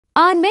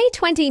On May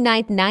 29,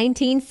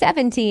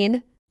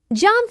 1917,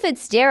 John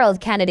Fitzgerald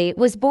Kennedy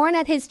was born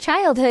at his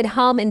childhood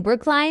home in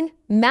Brookline,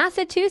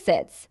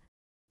 Massachusetts.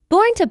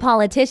 Born to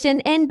politician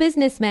and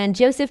businessman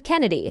Joseph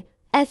Kennedy,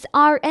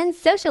 Sr. and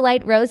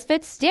socialite Rose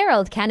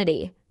Fitzgerald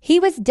Kennedy, he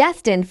was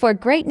destined for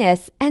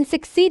greatness and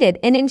succeeded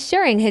in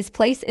ensuring his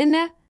place in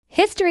the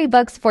history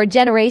books for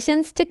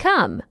generations to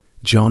come.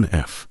 John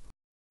F.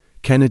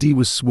 Kennedy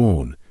was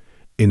sworn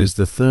in as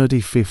the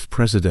 35th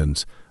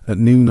president at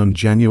noon on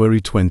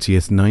January 20,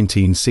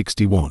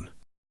 1961.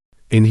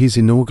 In his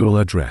inaugural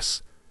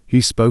address, he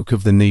spoke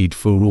of the need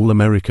for all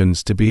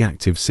Americans to be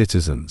active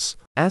citizens.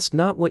 Ask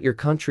not what your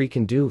country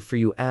can do for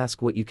you,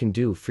 ask what you can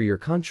do for your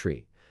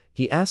country.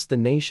 He asked the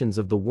nations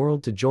of the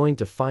world to join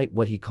to fight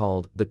what he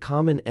called the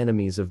common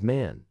enemies of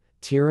man: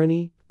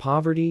 tyranny,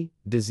 poverty,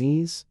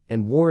 disease,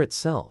 and war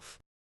itself.